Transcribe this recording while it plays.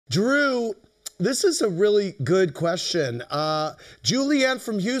Drew, this is a really good question. Julianne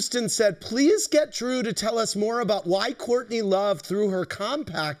from Houston said, please get Drew to tell us more about why Courtney Love threw her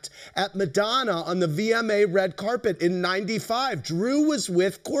compact at Madonna on the VMA red carpet in '95. Drew was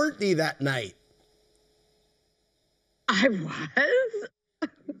with Courtney that night. I was?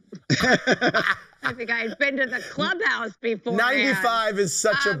 I think I'd been to the clubhouse before. 95 is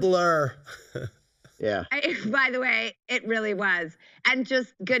such a blur. Yeah. By the way, it really was. And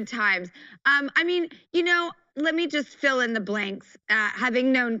just good times. I mean, you know, let me just fill in the blanks.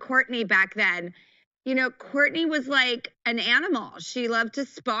 Having known Courtney back then, you know, Courtney was like an animal. She loved to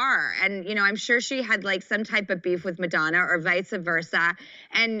spar. And, you know, I'm sure she had like some type of beef with Madonna or vice versa.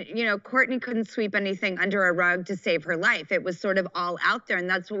 And, you know, Courtney couldn't sweep anything under a rug to save her life. It was sort of all out there. And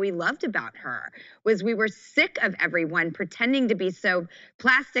that's what we loved about her, was we were sick of everyone pretending to be so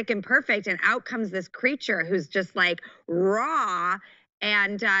plastic and perfect. And out comes this creature who's just like raw.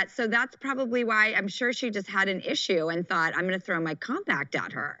 And so that's probably why I'm sure she just had an issue and thought, I'm going to throw my compact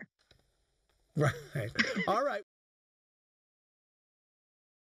at her. Right. All right.